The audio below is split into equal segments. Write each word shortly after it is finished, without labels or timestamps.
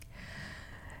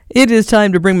It is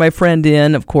time to bring my friend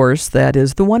in, of course. That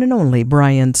is the one and only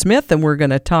Brian Smith, and we're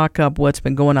going to talk up what's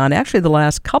been going on actually the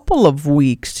last couple of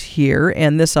weeks here.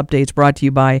 And this update's brought to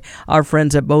you by our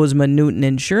friends at Bozeman Newton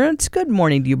Insurance. Good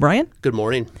morning to you, Brian. Good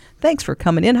morning. Thanks for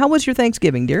coming in. How was your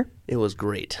Thanksgiving, dear? It was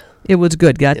great. It was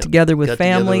good. Got together with family.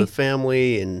 Got together with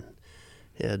family and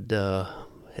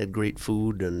had great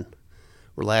food and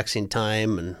relaxing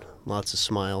time and lots of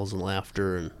smiles and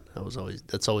laughter, and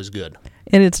that's always good.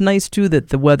 And it's nice too that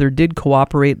the weather did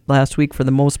cooperate last week for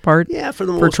the most part. Yeah, for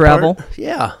the most part. For travel.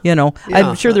 Yeah.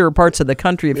 I'm sure there were parts of the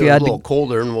country if you had a little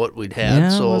colder than what we'd had,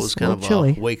 so it was kind of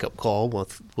chilly. a wake up call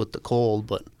with the cold,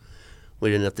 but we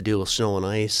didn't have to deal with snow and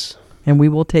ice. And we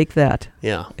will take that.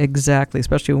 Yeah. Exactly,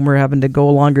 especially when we're having to go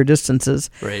longer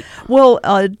distances. Right. Well,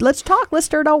 let's talk. Let's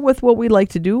start out with what we like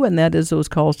to do, and that is those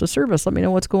calls to service. Let me know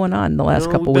what's going on in the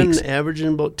last couple weeks. We've been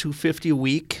averaging about 250 a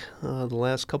week the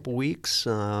last couple weeks,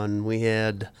 and we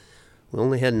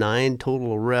only had 9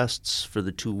 total arrests for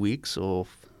the 2 weeks, so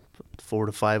 4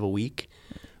 to 5 a week.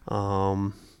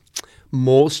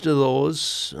 Most of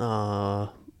those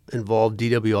involve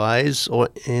DWIs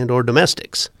or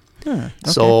domestics. Okay.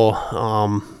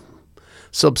 So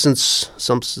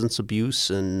substance abuse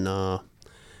and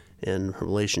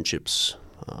relationships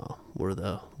were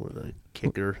the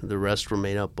kicker. The rest were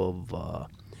made up of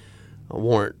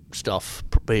warrant stuff,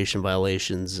 probation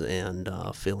violations, and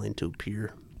failing to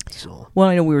appear. So, well,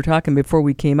 I know we were talking before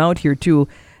we came out here too.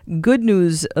 Good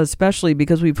news, especially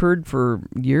because we've heard for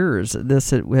years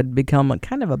this had become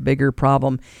kind of a bigger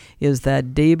problem, is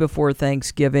that day before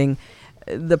Thanksgiving,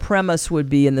 the premise would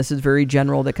be, and this is very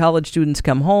general, that college students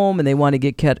come home and they want to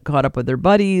get caught up with their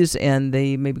buddies, and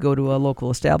they maybe go to a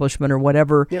local establishment or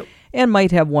whatever, and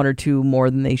might have 1 or 2 more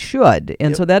than they should.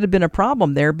 And so that had been a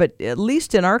problem there. But at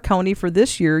least in our county for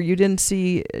this year, you didn't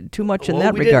see too much in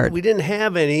that regard. We didn't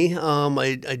have any.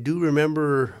 I do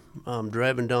remember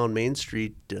driving down Main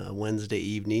Street Wednesday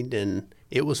evening, and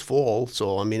it was full.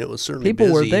 So, I mean, it was certainly People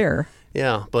busy. were there.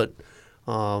 Yeah, but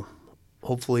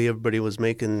hopefully everybody was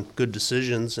making good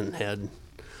decisions and had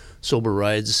sober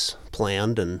rides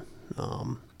planned, and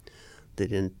they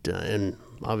didn't. And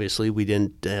obviously, we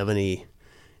didn't have any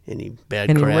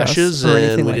bad crashes,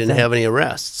 and we didn't have any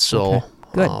arrests. So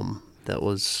good. That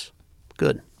was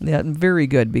good. Yeah, very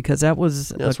good, because that's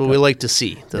what we like to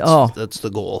see. That's the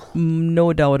goal.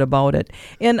 No doubt about it.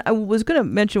 And I was going to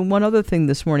mention one other thing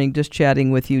this morning, just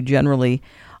chatting with you generally.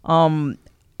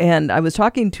 And I was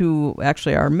talking to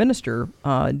actually our minister,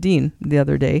 Dean, the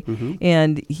other day,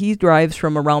 and he drives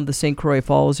from around the St. Croix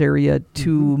Falls area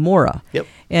to Mora. Yep.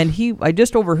 And I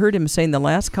just overheard him saying the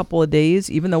last couple of days,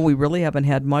 even though we really haven't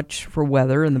had much for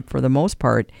weather and for the most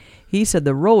part, he said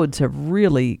the roads have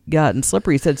really gotten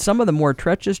slippery. He said some of the more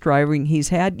treacherous driving he's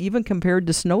had, even compared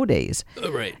to snow days.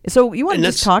 Right. So you want to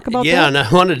just talk about that? Yeah, and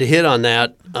I wanted to hit on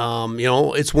that.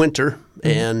 It's winter,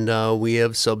 and we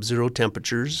have sub-zero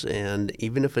temperatures, and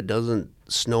even if it doesn't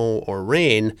snow or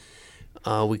rain,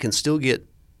 we can still get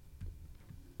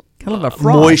kind of a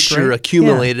frost, moisture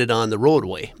accumulated on the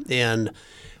roadway. And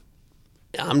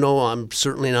I'm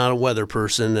certainly not a weather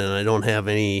person, and I don't have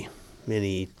any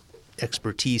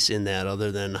expertise in that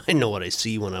other than I know what I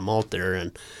see when I'm out there.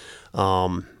 And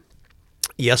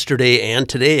yesterday and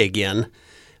today again,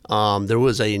 there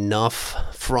was enough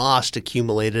frost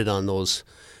accumulated on those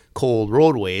cold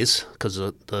roadways because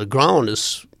the ground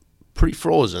is pretty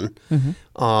frozen,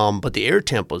 but the air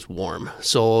temp was warm.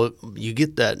 So you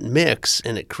get that mix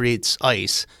and it creates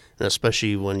ice, and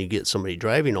especially when you get somebody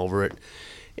driving over it.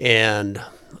 And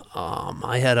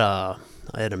I had a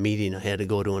meeting I had to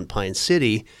go to in Pine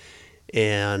City,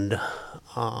 and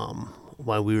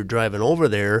while we were driving over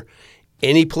there,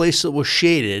 any place that was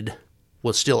shaded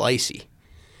was still icy.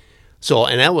 So,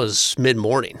 and that was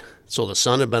mid-morning. So the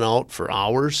sun had been out for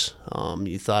hours.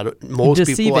 You thought most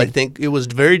people, I think, it was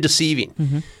very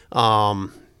deceiving.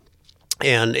 And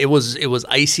it was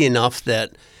icy enough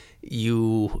that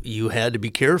you had to be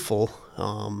careful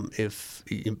if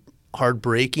hard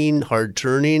braking, hard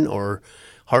turning, or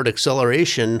hard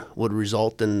acceleration would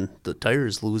result in the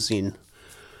tires losing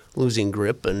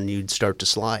grip, and you'd start to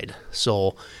slide.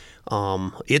 So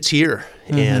it's here,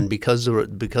 and because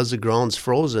the ground's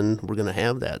frozen, we're going to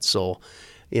have that. So,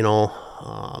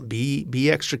 be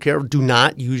extra careful. Do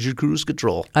not use your cruise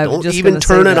control. Don't even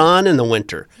turn it on in the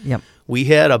winter. Yep. We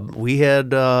had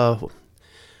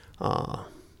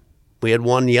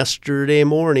one yesterday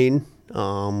morning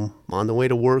on the way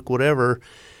to work, whatever.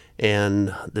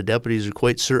 And the deputies are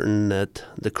quite certain that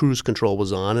the cruise control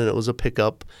was on, and it was a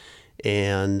pickup.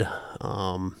 And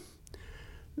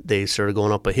they started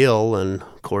going up a hill, and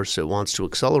of course it wants to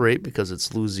accelerate because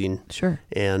it's losing. Sure.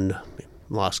 And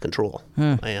lost control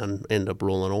and ended up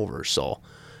rolling over. So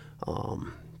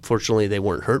fortunately they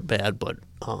weren't hurt bad, but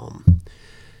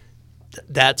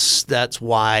that's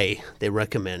why they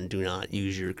recommend do not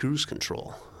use your cruise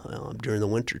control during the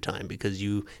winter time, because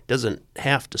it doesn't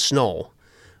have to snow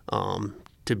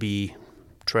to be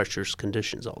treacherous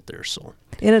conditions out there. So,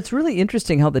 and it's really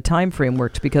interesting how the time frame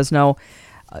works, because now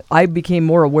I became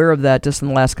more aware of that just in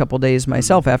the last couple of days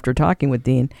myself after talking with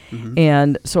Dean.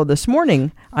 And so this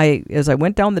morning, as I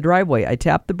went down the driveway, I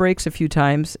tapped the brakes a few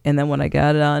times, and then when I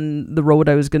got on the road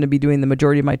I was going to be doing the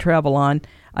majority of my travel on,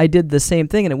 I did the same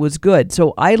thing, and it was good.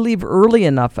 So I leave early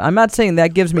enough. I'm not saying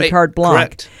that gives me carte blanche,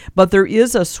 correct. But there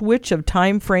is a switch of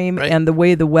time frame and the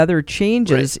way the weather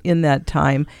changes in that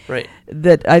time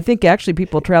that I think actually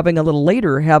people traveling a little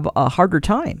later have a harder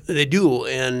time. They do,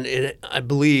 and I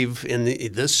believe in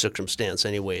this circumstance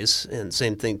anyways, and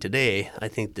same thing today, I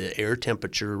think the air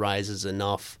temperature rises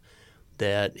enough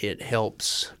that it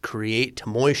helps create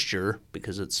moisture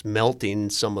because it's melting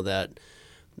some of that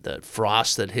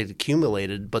frost that had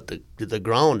accumulated, but the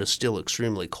ground is still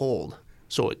extremely cold,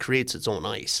 so it creates its own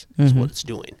ice is what it's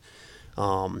doing.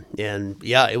 And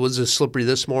yeah, it was as slippery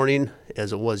this morning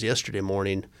as it was yesterday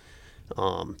morning,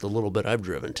 the little bit I've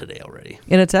driven today already.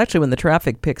 And it's actually when the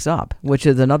traffic picks up, which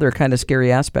is another kind of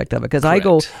scary aspect of it, because I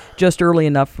go just early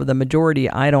enough for the majority.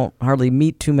 I don't hardly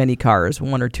meet too many cars,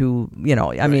 one or two,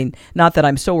 I mean, not that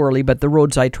I'm so early, but the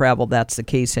roads I travel, that's the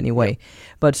case anyway.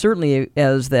 But certainly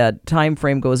as that time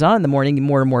frame goes on in the morning,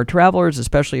 more and more travelers,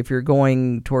 especially if you're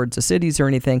going towards the cities or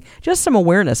anything, just some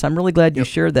awareness. I'm really glad you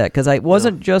shared that, because it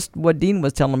wasn't just what Dean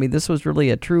was telling me. This was really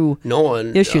a true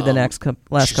issue the last couple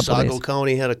of days. Chisago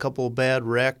County had a couple of bad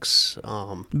wrecks.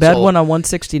 Bad one on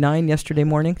 169 yesterday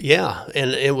morning. Yeah,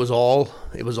 and it was all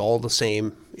the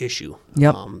same issue.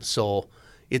 Yep. So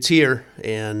it's here,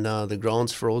 and the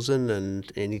ground's frozen,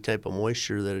 and any type of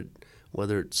moisture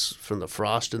whether it's from the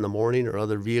frost in the morning or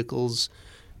other vehicles,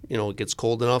 it gets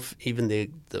cold enough, even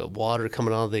the water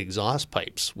coming out of the exhaust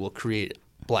pipes will create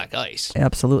black ice.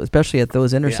 Absolutely, especially at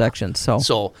those intersections. Yeah.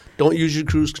 So don't use your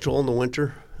cruise control in the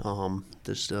winter.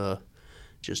 Just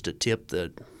a tip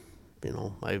that,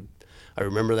 I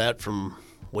remember that from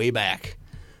way back,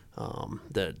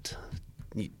 that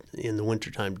in the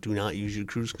wintertime, do not use your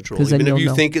cruise control. Even if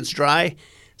you think it's dry,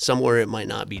 somewhere it might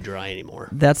not be dry anymore.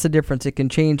 That's the difference. It can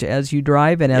change as you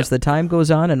drive and as the time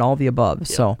goes on and all the above.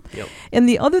 And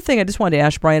the other thing I just wanted to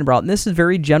ask Brian about, and this is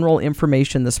very general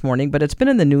information this morning, but it's been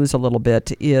in the news a little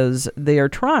bit, is they are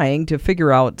trying to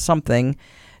figure out something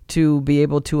to be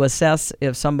able to assess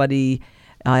if somebody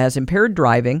has impaired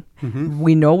driving.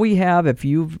 We know we have, if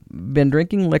you've been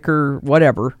drinking liquor,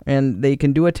 whatever, and they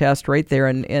can do a test right there,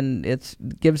 and it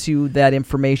gives you that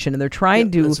information. And they're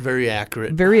trying to... That's very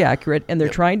accurate. Very accurate. And they're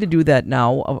trying to do that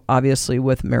now, obviously,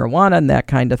 with marijuana and that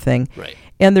kind of thing. Right.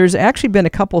 And there's actually been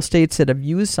a couple states that have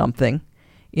used something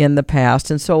in the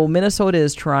past. And so Minnesota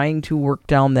is trying to work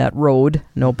down that road,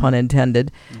 no pun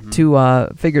intended, to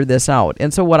figure this out.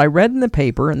 And so what I read in the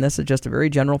paper, and this is just a very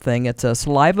general thing, it's a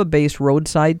saliva-based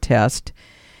roadside test.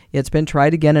 It's been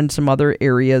tried again in some other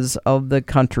areas of the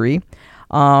country.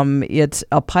 It's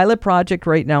a pilot project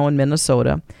right now in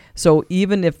Minnesota. So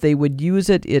even if they would use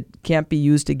it, it can't be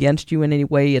used against you in any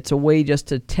way. It's a way just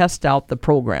to test out the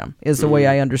program, is the way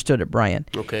I understood it, Brian.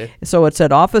 Okay. So it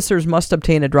said officers must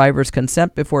obtain a driver's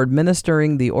consent before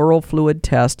administering the oral fluid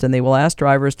test, and they will ask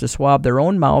drivers to swab their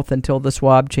own mouth until the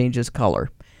swab changes color.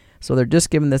 So they're just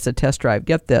giving this a test drive.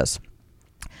 Get this.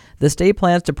 The state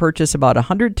plans to purchase about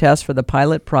 100 tests for the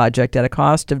pilot project at a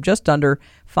cost of just under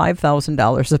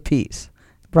 $5,000 a piece.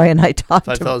 Brian and I talked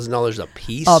 $5,000 a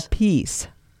piece? A piece.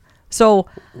 So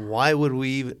why would we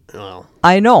even? Well,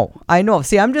 I know.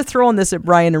 See, I'm just throwing this at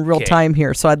Brian in real time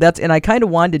here. So and I kind of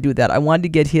wanted to do that. I wanted to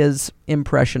get his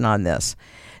impression on this.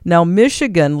 Now,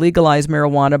 Michigan legalized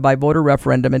marijuana by voter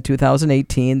referendum in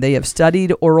 2018. They have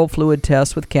studied oral fluid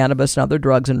tests with cannabis and other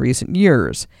drugs in recent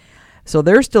years. So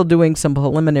they're still doing some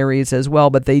preliminaries as well,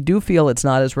 but they do feel it's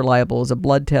not as reliable as a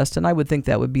blood test, and I would think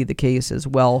that would be the case as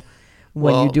well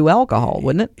when you do alcohol,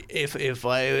 wouldn't it? If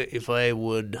I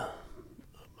would,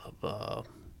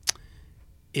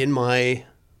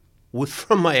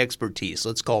 from my expertise,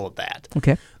 let's call it that.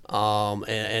 Okay.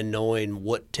 And knowing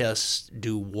what tests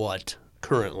do what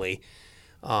currently,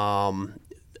 there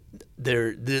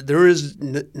is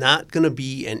not going to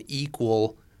be an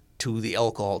equal to the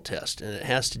alcohol test, and it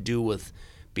has to do with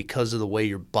because of the way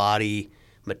your body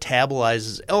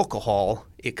metabolizes alcohol,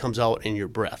 it comes out in your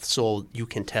breath, so you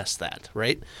can test that,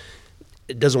 right?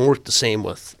 It doesn't work the same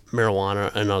with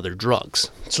marijuana and other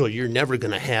drugs, so you're never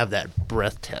going to have that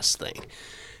breath test thing.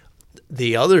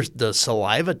 The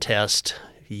saliva test,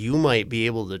 you might be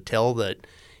able to tell that,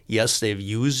 yes, they've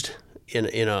used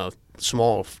in a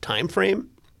small time frame,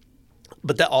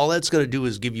 but all that's going to do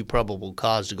is give you probable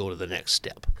cause to go to the next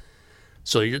step.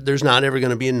 So there's not ever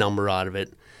going to be a number out of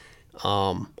it.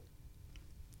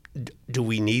 Do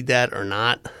we need that or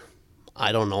not?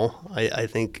 I don't know. I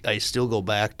think I still go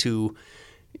back to,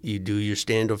 you do your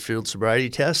standard field sobriety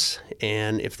tests,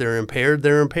 and if they're impaired,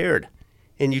 they're impaired.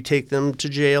 And you take them to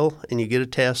jail, and you get a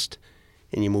test,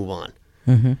 and you move on.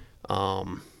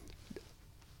 Mm-hmm.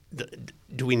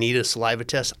 Do we need a saliva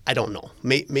test? I don't know.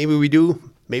 Maybe we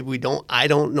do. Maybe we don't. I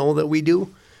don't know that we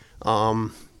do,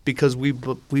 because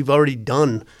we've already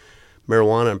done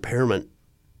marijuana impairment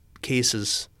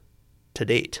cases to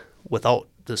date without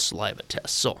the saliva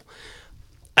test. So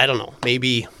I don't know.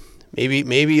 Maybe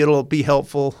it'll be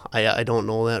helpful. I don't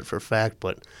know that for a fact,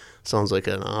 but sounds like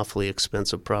an awfully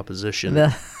expensive proposition.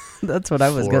 That's what I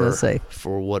was going to say.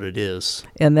 For what it is.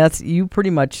 And you pretty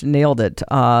much nailed it.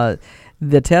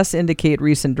 The tests indicate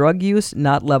recent drug use,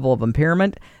 not level of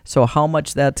impairment. So how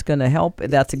much that's going to help,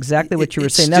 that's exactly what you were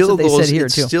saying. That's what they said here,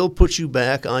 too. It still puts you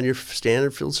back on your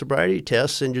standard field sobriety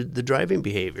tests and the driving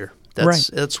behavior.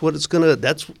 That's what it's going to,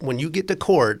 that's when you get to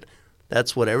court,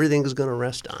 that's what everything is going to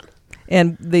rest on.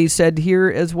 And they said here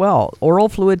as well, oral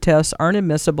fluid tests aren't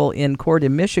admissible in court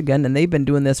in Michigan, and they've been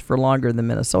doing this for longer than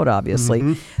Minnesota, obviously.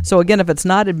 Mm-hmm. So again, if it's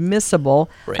not admissible,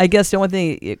 I guess the only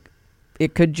thing,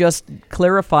 it could just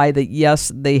clarify that,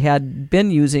 yes, they had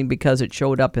been using because it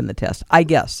showed up in the test. I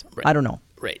guess. Right. I don't know.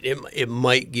 Right. It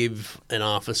might give an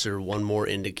officer one more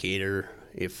indicator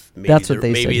if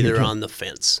maybe they're on the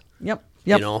fence. Yep.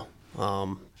 You know?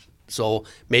 So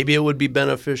maybe it would be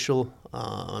beneficial.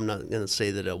 I'm not going to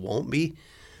say that it won't be,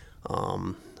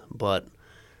 but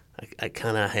I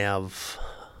kind of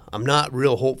I'm not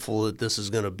real hopeful that this is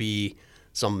going to be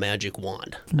some magic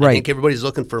wand. Right. I think everybody's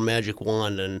looking for a magic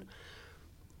wand, and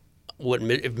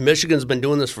if Michigan's been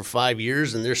doing this for 5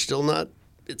 years and it's still not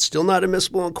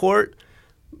admissible in court,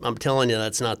 I'm telling you,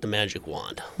 that's not the magic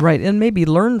wand. Right, and maybe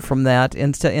learn from that,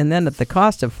 and then at the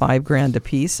cost of $5,000 a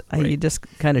piece, you just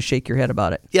kind of shake your head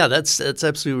about it. Yeah, that's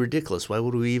absolutely ridiculous. Why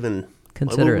would we even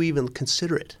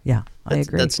consider it? Yeah, I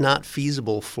agree. That's not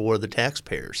feasible for the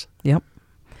taxpayers. Yep.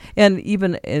 And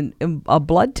even a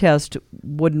blood test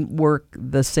wouldn't work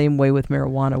the same way with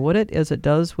marijuana, would it, as it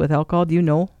does with alcohol? Do you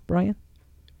know, Brian?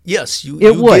 Yes, you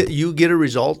would. You get a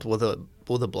result with a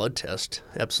blood test,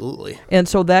 absolutely. And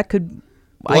so that could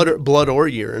blood or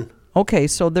urine. Okay,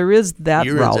 so there is that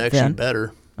Urine's route actually then.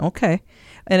 better. Okay,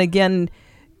 and again,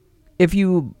 if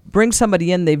you bring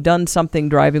somebody in, they've done something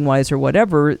driving wise or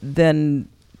whatever, then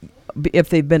if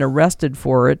they've been arrested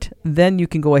for it, then you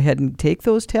can go ahead and take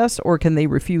those tests, or can they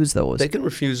refuse those? They can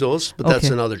refuse those, but that's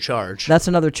another charge. That's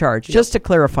another charge. Yep. Just to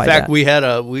clarify that. In fact, we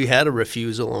had a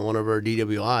refusal on one of our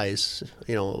DWIs.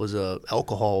 You know, it was a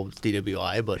alcohol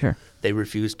DWI, but they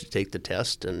refused to take the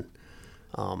test, and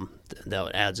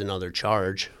that adds another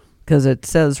charge. Because it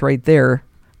says right there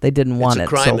they didn't want it.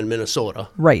 It's a crime in Minnesota.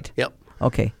 Right. Yep.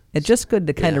 Okay. It's just good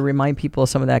to kind of remind people of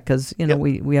some of that, because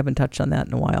we haven't touched on that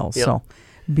in a while. Yep. So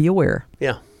be aware.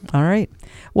 Yeah. All right.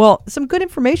 Well, some good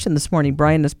information this morning,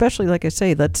 Brian, especially, like I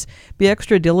say, let's be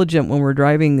extra diligent when we're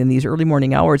driving in these early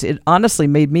morning hours. It honestly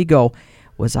made me go,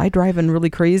 was I driving really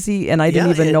crazy and I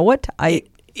didn't even know it? And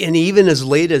even as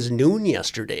late as noon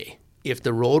yesterday, if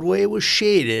the roadway was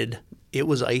shaded, it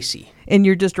was icy. And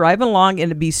you're just driving along,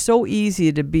 and it'd be so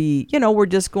easy to be, we're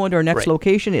just going to our next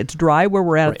location. It's dry where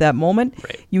we're at that moment.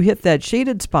 Right. You hit that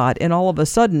shaded spot, and all of a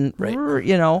sudden,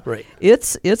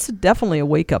 it's definitely a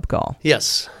wake-up call.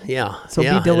 Yes. Yeah. So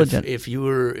be diligent. As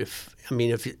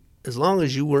long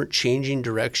as you weren't changing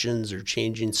directions or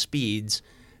changing speeds,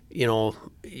 you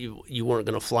weren't going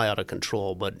to fly out of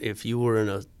control. But if you were in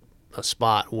a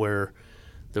spot where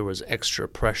there was extra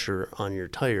pressure on your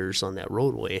tires on that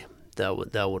roadway,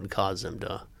 that would cause them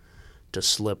to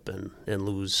slip and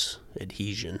lose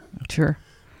adhesion. Sure.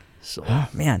 So,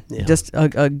 just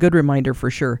a good reminder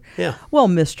for sure. Yeah. Well,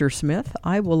 Mr. Smith,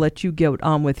 I will let you get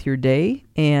on with your day,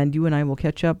 and you and I will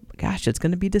catch up. Gosh, it's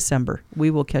going to be December. We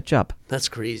will catch up. That's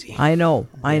crazy. I know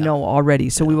already.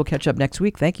 So we will catch up next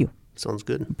week. Thank you. Sounds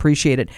good. Appreciate it.